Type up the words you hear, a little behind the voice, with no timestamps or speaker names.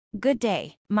Good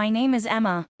day, my name is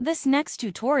Emma. This next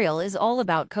tutorial is all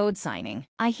about code signing.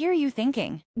 I hear you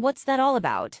thinking, what's that all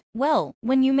about? Well,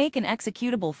 when you make an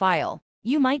executable file,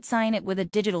 you might sign it with a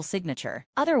digital signature.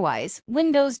 Otherwise,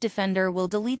 Windows Defender will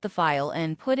delete the file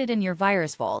and put it in your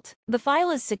virus vault. The file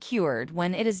is secured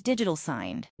when it is digital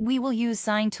signed. We will use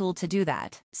SignTool to do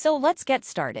that. So let's get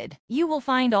started. You will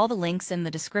find all the links in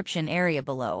the description area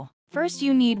below. First,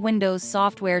 you need Windows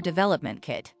Software Development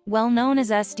Kit, well known as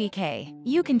SDK.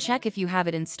 You can check if you have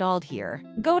it installed here.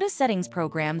 Go to Settings,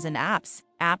 Programs and Apps,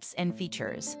 Apps and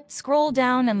Features. Scroll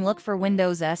down and look for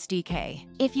Windows SDK.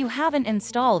 If you haven't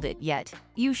installed it yet,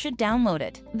 you should download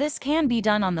it. This can be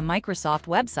done on the Microsoft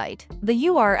website. The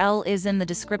URL is in the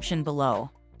description below.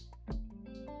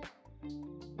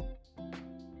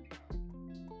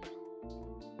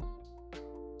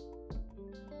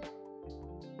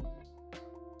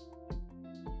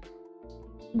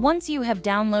 Once you have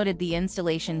downloaded the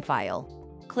installation file,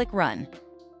 click Run.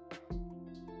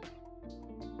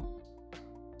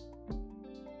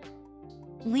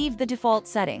 Leave the default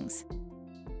settings.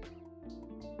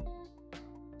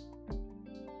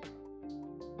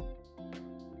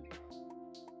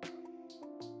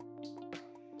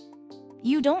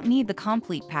 You don't need the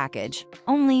complete package,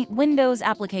 only Windows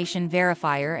Application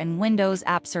Verifier and Windows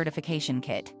App Certification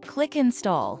Kit. Click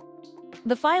Install.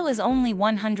 The file is only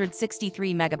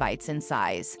 163 megabytes in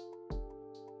size.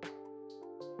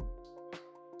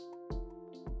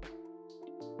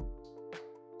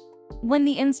 When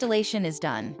the installation is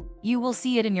done, you will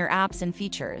see it in your apps and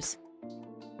features.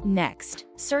 Next,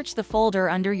 search the folder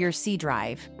under your C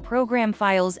drive, Program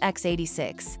Files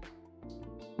x86.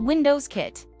 Windows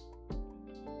Kit.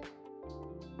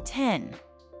 10.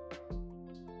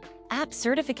 App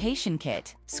Certification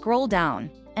Kit. Scroll down,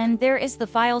 and there is the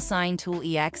file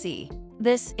SignTool.exe.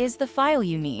 This is the file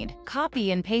you need.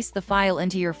 Copy and paste the file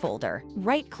into your folder.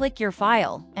 Right-click your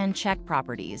file and check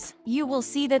Properties. You will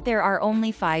see that there are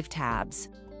only 5 tabs.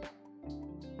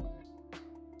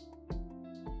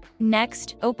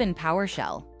 Next, open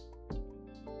PowerShell.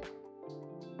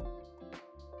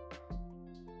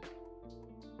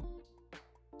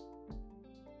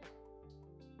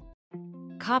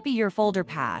 Copy your folder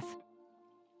path.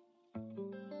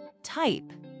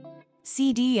 Type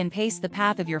cd and paste the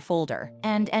path of your folder,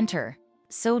 and enter.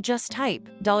 So just type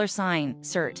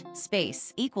 $cert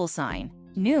space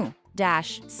 = new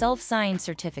dash self-signed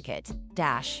certificate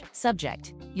dash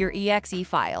subject your exe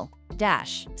file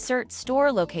dash cert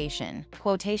store location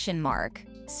quotation mark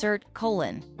cert :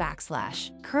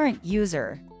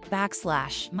 /CurrentUser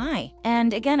 / my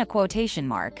and again a quotation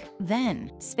mark,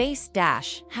 then space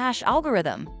dash hash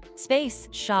algorithm space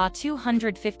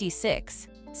SHA-256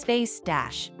 space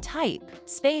dash type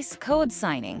space code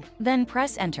signing, then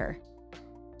press enter.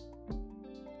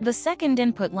 The second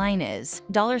input line is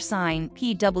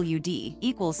 $PWD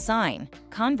 =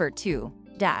 convert to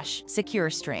dash secure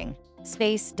string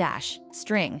space dash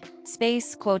string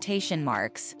space quotation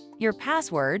marks your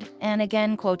password and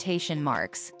again quotation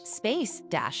marks space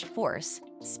dash force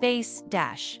space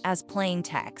dash as plain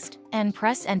text and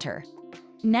press enter.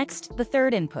 Next, the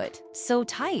third input, so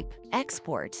type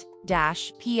export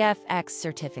 -pfx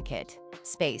certificate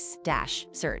space dash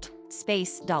cert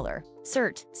space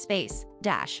 $cert space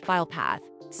dash file path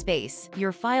space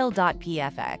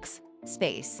yourfile.pfx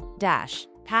space dash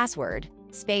password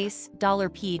space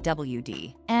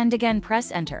 $pwd and again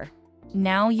press enter.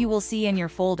 Now you will see in your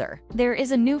folder, there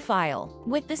is a new file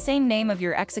with the same name of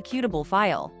your executable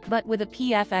file, but with a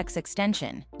PFX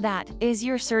extension. That is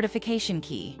your certification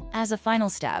key. As a final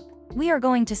step, we are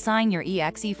going to sign your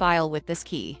exe file with this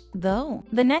key. Though,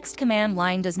 the next command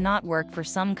line does not work for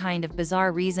some kind of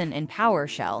bizarre reason in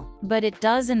PowerShell, but it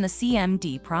does in the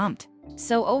CMD prompt.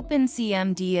 So open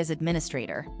CMD as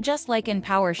administrator. Just like in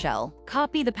PowerShell,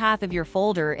 copy the path of your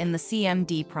folder in the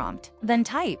CMD prompt. Then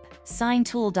type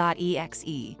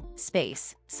SignTool.exe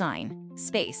space sign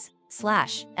space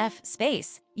 /f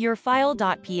space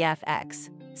yourfile.pfx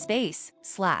space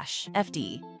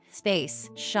 /fd space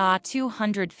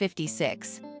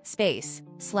SHA-256 space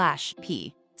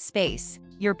 /p space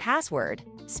your password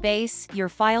space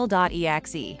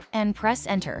yourfile.exe and press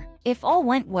enter. If all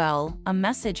went well, a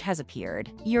message has appeared.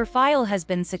 Your file has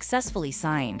been successfully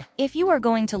signed. If you are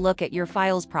going to look at your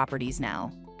file's properties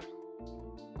now,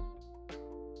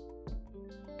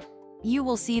 you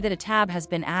will see that a tab has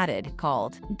been added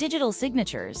called Digital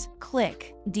Signatures.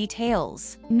 Click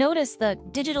Details. Notice the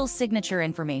digital signature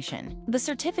information. The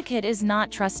certificate is not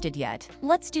trusted yet.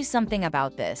 Let's do something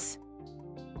about this.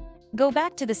 Go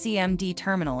back to the CMD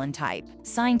terminal and type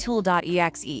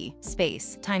SignTool.exe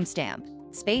space timestamp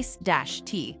space dash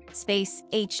t space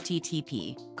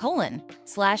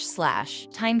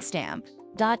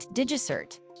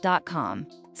http://timestamp.digicert.com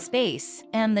space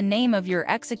and the name of your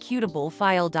executable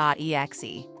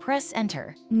file.exe. Press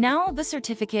enter. Now the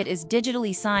certificate is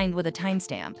digitally signed with a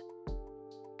timestamp.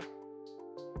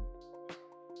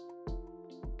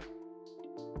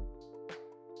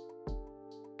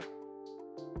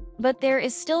 But there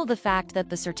is still the fact that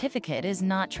the certificate is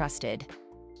not trusted.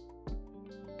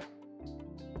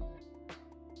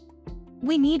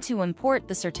 We need to import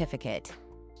the certificate.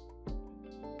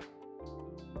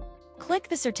 Click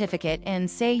the certificate and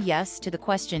say yes to the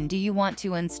question, do you want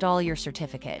to install your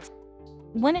certificate?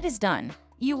 When it is done,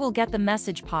 you will get the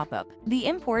message pop-up. The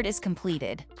import is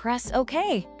completed. Press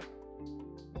OK.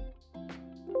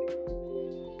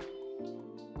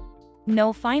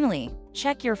 Now finally,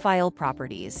 check your file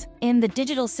properties. In the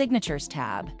Digital Signatures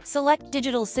tab, select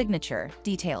Digital Signature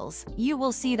Details. You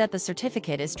will see that the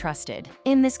certificate is trusted,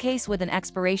 in this case with an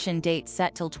expiration date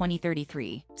set till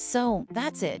 2033. So,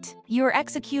 that's it. Your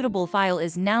executable file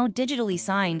is now digitally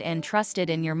signed and trusted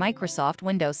in your Microsoft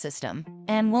Windows system,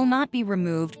 and will not be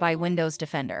removed by Windows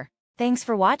Defender. Thanks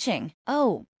for watching.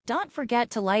 Oh, don't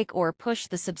forget to like or push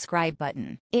the subscribe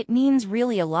button. It means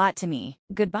really a lot to me.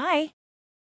 Goodbye.